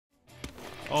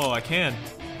Oh, I can.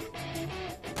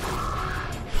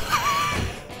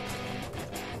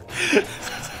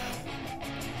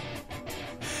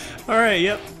 Alright,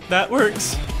 yep, that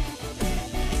works.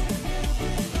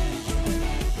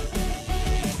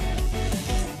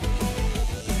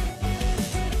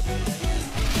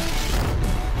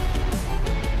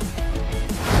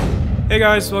 Hey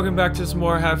guys, welcome back to some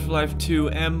more Half-Life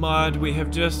 2 MMod. We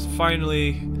have just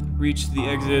finally reached the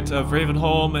exit of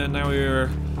Ravenholm, and now we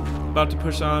are about to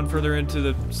push on further into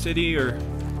the city or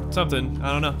something.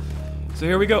 I don't know. So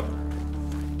here we go.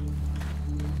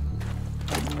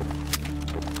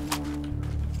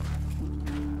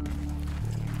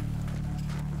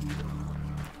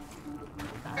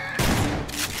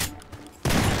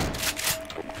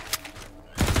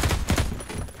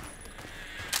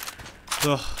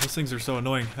 Ugh, those things are so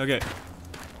annoying. Okay.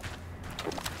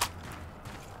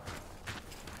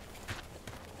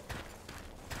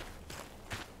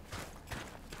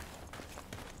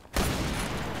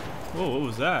 Whoa, what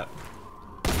was that?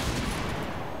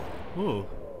 Whoa.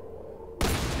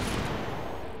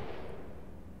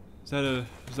 Is that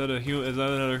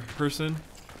another person?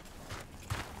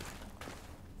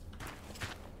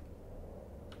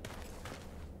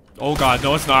 Oh god,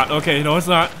 no it's not. Okay, no it's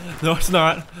not. No it's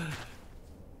not.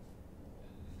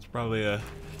 Probably a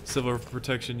civil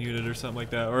protection unit or something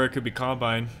like that, or it could be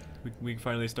Combine. We can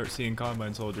finally start seeing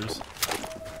Combine soldiers.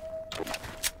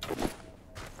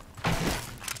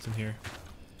 What's in here?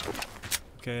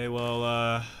 Okay,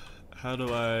 well, how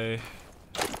do I...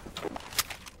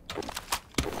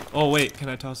 Oh wait, can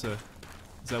I toss a...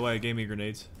 Is that why it gave me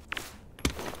grenades?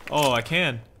 Oh, I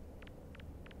can.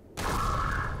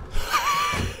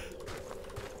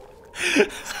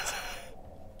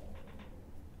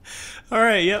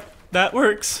 Alright, yep, that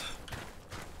works.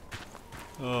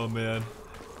 Oh man.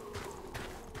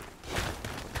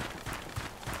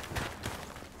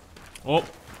 Oh,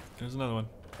 there's another one.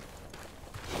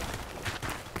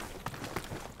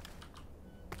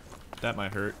 That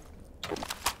might hurt.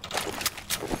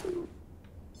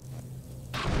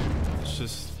 Let's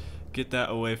just get that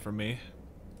away from me.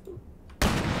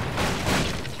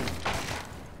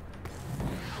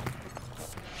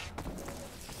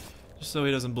 So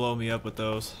he doesn't blow me up with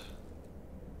those.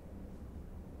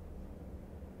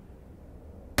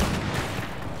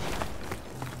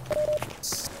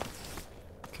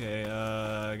 Okay,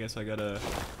 I guess I gotta...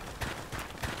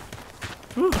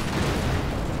 Whew.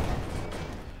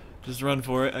 Just run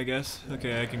for it, I guess.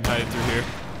 Okay, I can hide through here.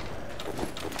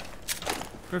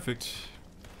 Perfect.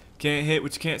 Can't hit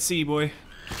what you can't see, boy.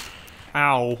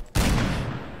 Ow.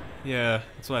 Yeah,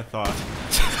 that's what I thought.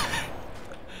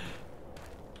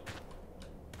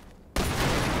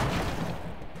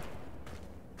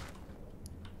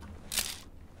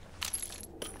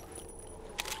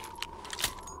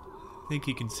 I think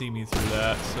he can see me through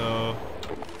that, so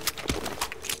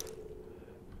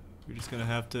we're just gonna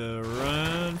have to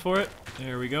run for it.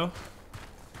 There we go.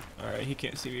 Alright, he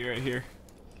can't see me right here.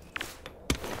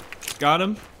 Got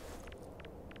him.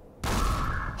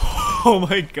 Oh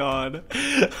my god.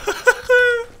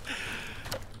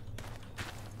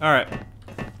 Alright.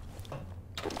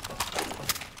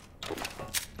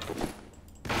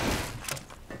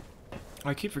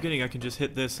 I keep forgetting I can just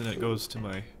hit this and it goes to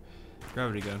my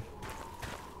gravity gun.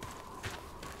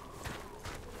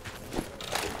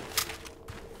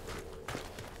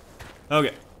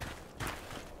 Okay.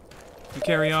 We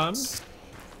carry on.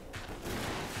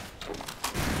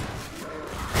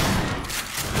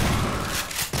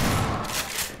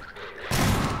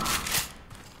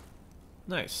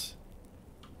 Nice.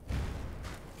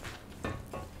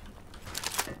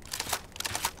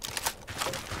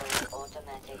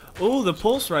 Oh, the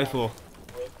pulse rifle.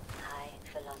 With high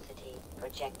velocity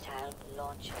projectile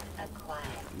launcher acquired.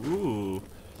 Ooh.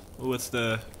 What's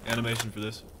the animation for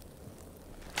this?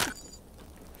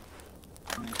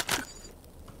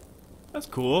 That's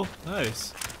cool.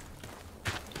 Nice.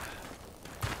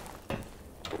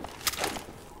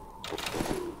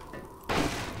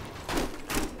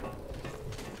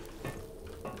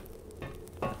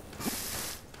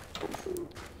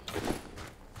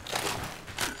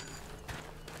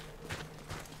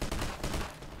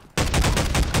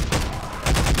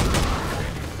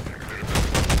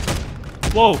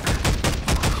 Whoa!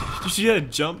 Did you see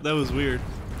that jump? That was weird.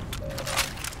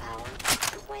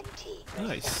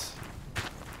 Nice.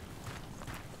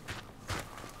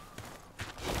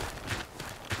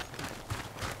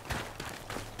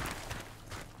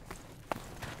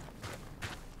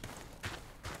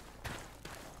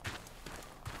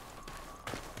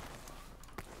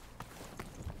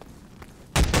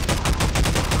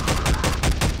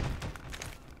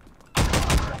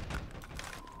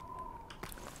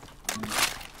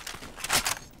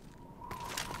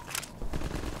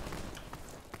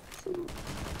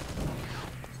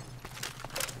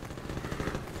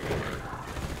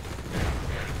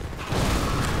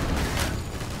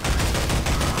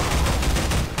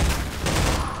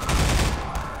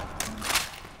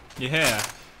 Yeah,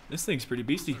 this thing's pretty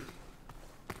beastie.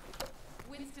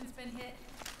 Winston's been hit.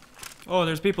 Oh,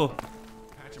 there's people.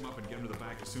 Patch him up and get him to the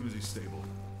back as soon as he's stable.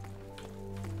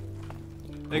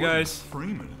 Hey guys.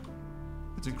 Freeman.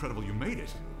 It's incredible you made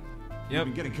it. Yep. I've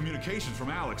been getting communications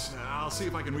from Alex. I'll see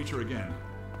if I can reach her again.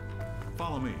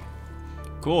 Follow me.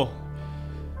 Cool.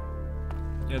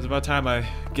 Yeah, it's about time I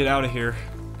get out of here.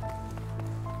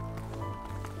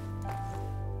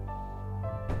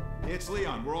 It's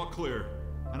Leon. We're all clear.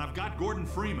 And I've got Gordon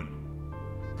Freeman.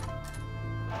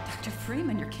 Dr.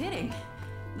 Freeman, you're kidding.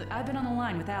 Look, I've been on the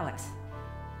line with Alex.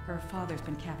 Her father's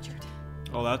been captured.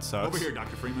 Oh, that sucks. Over here,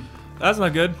 Dr. Freeman. That's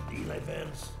not good. Eli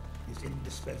Vance is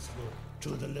indispensable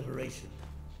to the liberation.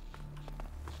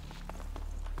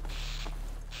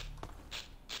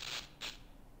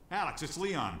 Alex, it's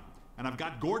Leon. And I've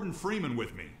got Gordon Freeman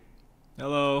with me.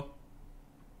 Hello.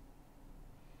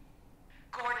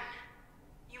 Gordon,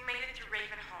 you made it through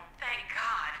Ravenholm. Thank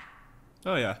God.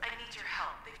 Oh yeah. I need your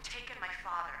help. They've taken my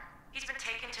father. He's been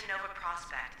taken to Nova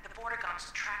Prospect. The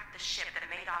Bordergons tracked the ship that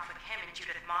made off with him and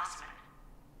Judith Mossman.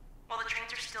 While the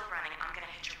trains are still running, I'm gonna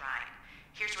hitch a ride.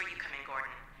 Here's where you come in, Gordon.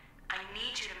 I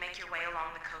need you to make your way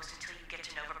along the coast until you get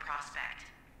to Nova Prospect.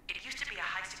 It used to be a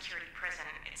high-security prison.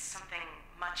 It's something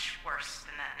much worse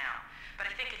than that now. But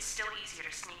I think it's still easier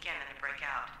to sneak in than to break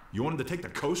out. You want him to take the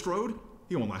coast road?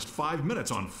 He won't last 5 minutes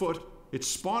on foot. It's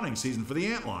spawning season for the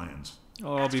antlions.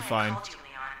 Oh, I'll be That's why fine. I called you,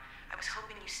 Leon. I was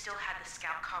hoping you still had the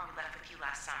scout car we left with you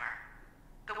last summer.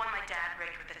 The one my dad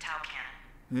rigged with the Tau cannon.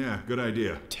 Yeah, good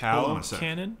idea. Hold on Tau a sec.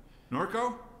 cannon?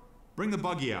 Norco, bring the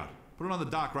buggy out. Put it on the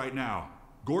dock right now.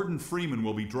 Gordon Freeman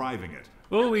will be driving it.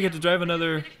 Oh, we get to drive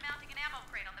another. Finish mounting an ammo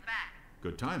crate on the back.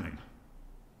 Good timing.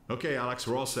 Okay, Alex,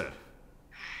 we're all set.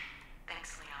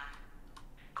 Thanks, Leon.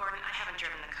 Gordon, I haven't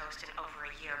driven the coast in over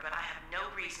a year, but I have no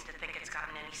reason to think it's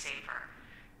gotten any safer.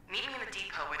 Meet me in the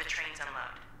depot where the trains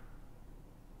unload.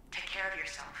 Take care of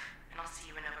yourself, and I'll see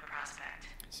you in Nova Prospect.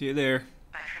 See you there.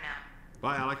 Bye for now.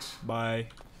 Bye, Alex. Bye.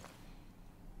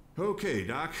 Okay,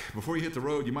 Doc. Before you hit the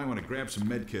road, you might want to grab some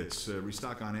med kits,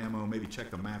 restock on ammo, maybe check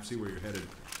the map, see where you're headed.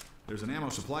 There's an ammo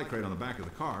supply crate on the back of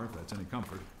the car, if that's any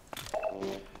comfort.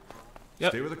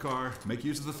 Yep. Stay with the car, make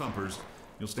use of the thumpers.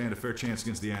 You'll stand a fair chance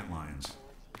against the antlions.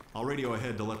 I'll radio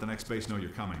ahead to let the next base know you're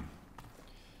coming.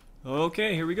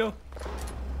 Okay, here we go.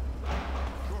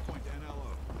 Shorepoint to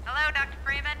NLO. Hello, Dr.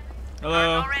 Freeman.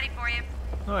 Hello. Car's all ready for you.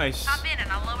 Nice. Hop in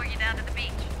and I'll lower you down to the beach.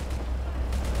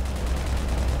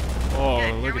 Oh, Good,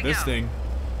 here look we at this go. thing.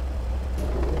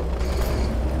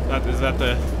 Is that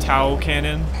the Tau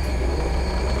cannon?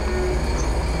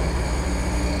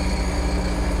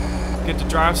 Get to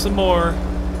drive some more.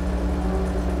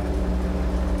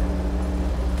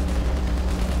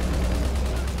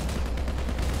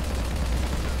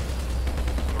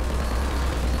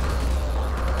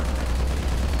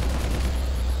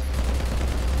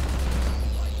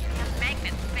 The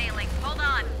magnet's failing. Hold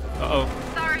on.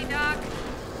 Uh-oh. Sorry, Doc.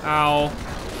 Ow.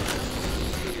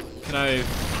 Can I...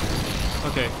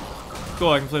 Okay.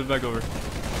 Cool, I can flip it back over.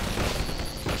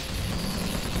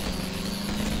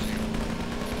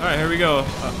 Alright, here we go.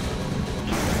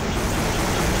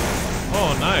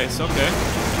 Oh, nice. Okay.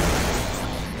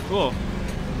 Cool.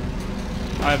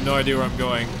 I have no idea where I'm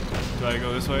going. Do I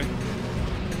go this way?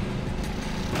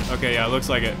 Okay, yeah, it looks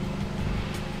like it.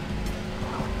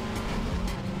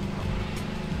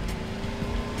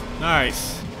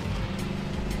 Nice.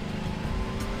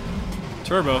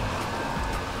 Turbo.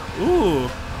 Ooh.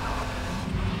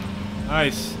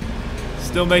 Nice.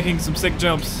 Still making some sick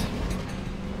jumps.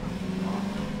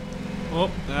 Oh,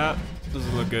 that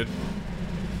doesn't look good.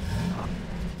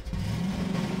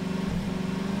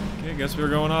 Okay, guess we're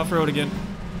going off-road again.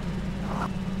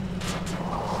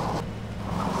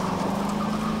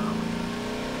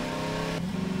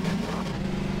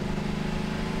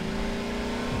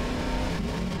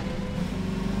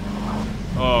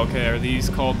 Oh, okay, are these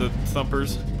called the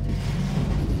thumpers?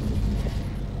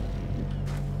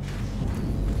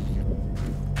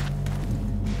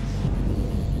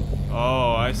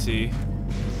 Oh, I see.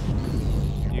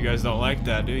 You guys don't like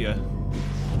that, do ya?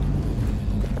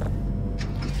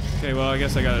 Okay, well, I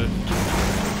guess I gotta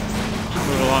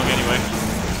move along anyway.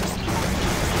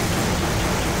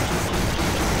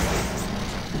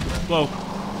 Whoa.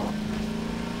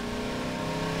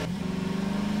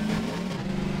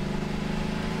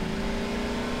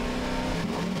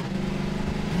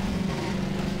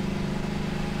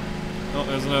 Oh,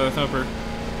 there's another thumper.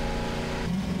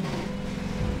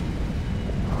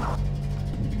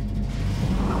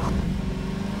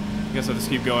 I guess I'll just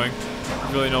keep going.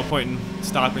 There's really no point in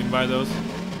stopping by those.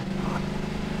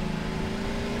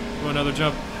 Do another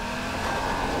jump.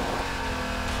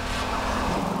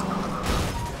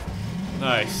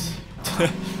 Nice.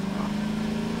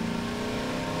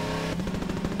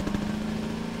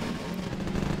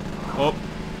 Oh.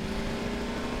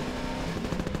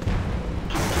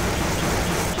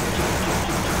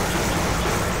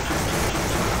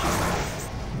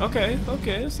 Okay,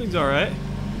 okay, this thing's alright.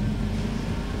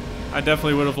 I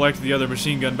definitely would have liked the other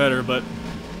machine gun better, but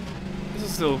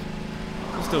this still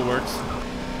works.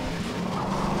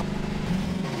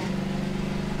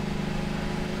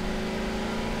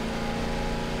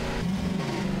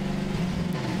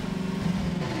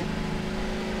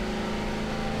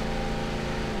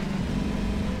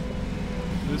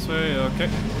 This way, okay.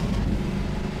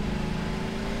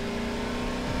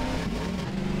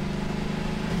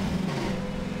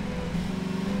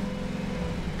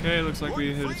 Okay, looks like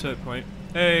we hit a checkpoint.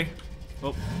 Hey!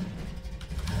 Oh.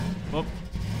 Oh.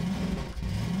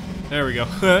 There we go.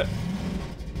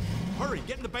 Hurry,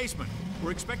 get in the basement.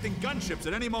 We're expecting gunships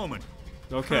at any moment.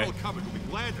 Okay. Colonel Covert will be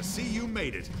glad to see you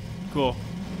made it. Cool.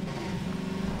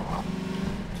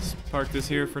 Just park this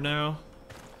here for now.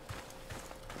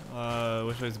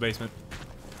 Which way's the basement?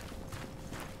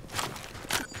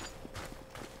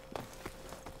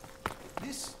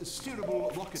 This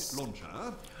steerable rocket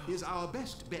launcher is our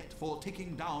best bet for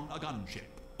taking down a gunship.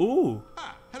 Ooh.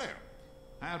 Ah, hello.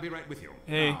 I'll be right with you.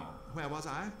 Hey. Now, where was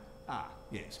I? Ah,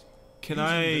 yes. Can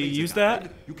Using I the laser use that?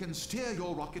 guide, you can steer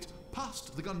your rocket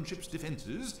past the gunship's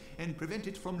defenses and prevent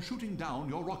it from shooting down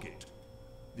your rocket.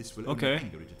 This will only Okay.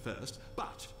 anger it at first,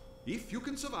 but if you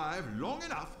can survive long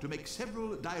enough to make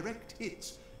several direct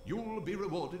hits, you'll be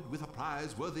rewarded with a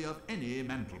prize worthy of any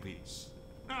mantelpiece.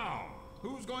 Now,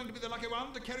 who's going to be the lucky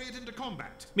one to carry it into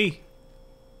combat? Me.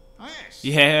 Ah, yes.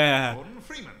 Yeah. Gordon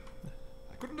Freeman.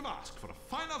 I couldn't have asked for a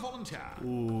finer volunteer.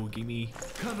 Ooh, gimme.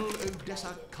 Colonel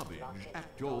Odessa Cubbage at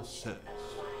your service.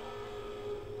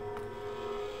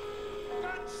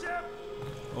 Gunship!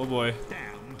 Oh boy.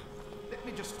 Damn. Let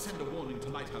me just send a warning to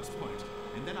Lighthouse Point,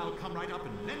 and then I'll come right up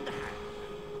and lend a hand.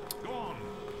 Go on.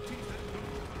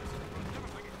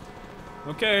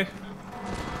 Okay.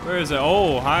 Where is it?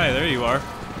 Oh, hi, there you are.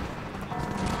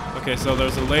 Okay, so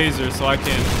there's a laser, so I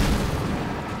can...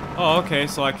 Oh, okay,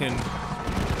 so I can...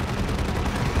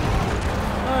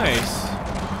 Nice.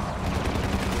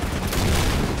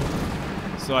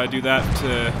 So I do that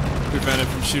to prevent it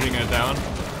from shooting it down.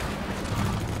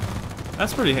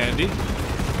 That's pretty handy.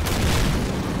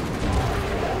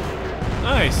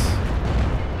 Nice.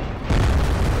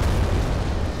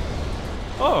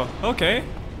 Oh, okay.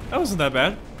 That wasn't that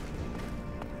bad.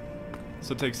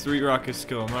 So it takes 3 rockets to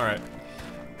kill him. Alright.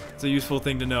 It's a useful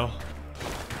thing to know.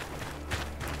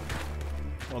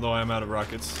 Although I am out of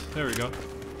rockets. There we go.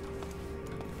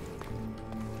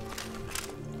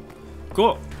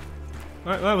 Cool.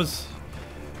 Alright, that was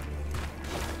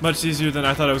much easier than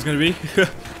I thought it was going to be.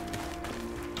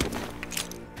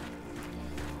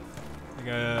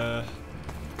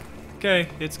 Okay,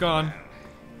 it's gone.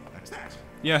 That's that.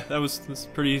 Yeah, that's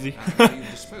pretty easy. Now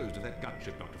you've disposed of that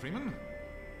gunship, Dr. Freeman.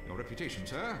 Your reputation,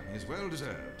 sir, is well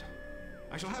deserved.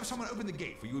 I shall have someone open the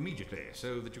gate for you immediately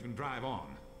so that you can drive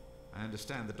on. I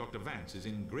understand that Dr. Vance is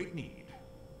in great need.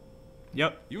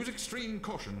 Yep. Use extreme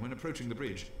caution when approaching the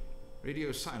bridge.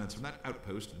 Radio silence from that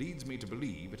outpost leads me to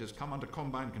believe it has come under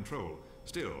Combine control.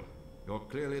 Still, you're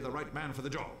clearly the right man for the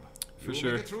job. For You'll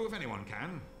sure. make it through if anyone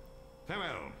can.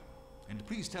 Farewell. And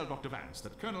please tell Dr. Vance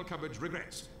that Colonel Cubbage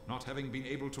regrets not having been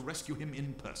able to rescue him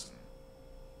in person.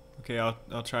 Okay,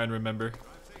 I'll try and remember.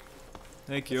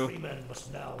 Thank you. Freeman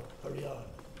must now hurry on.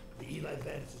 The Eli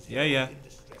Vance is Yeah, yeah. in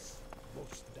distress.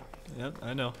 Most dire. Yep,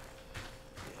 I know.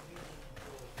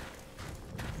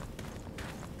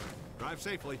 Drive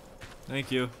safely. Thank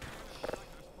you.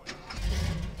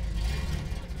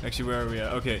 Actually, where are we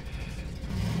at? Okay.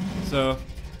 So,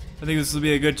 I think this will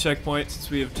be a good checkpoint since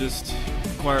we have just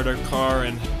acquired our car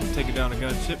and taken down a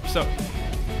gunship. So,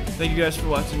 thank you guys for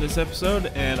watching this episode,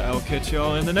 and I'll catch you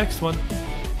all in the next one.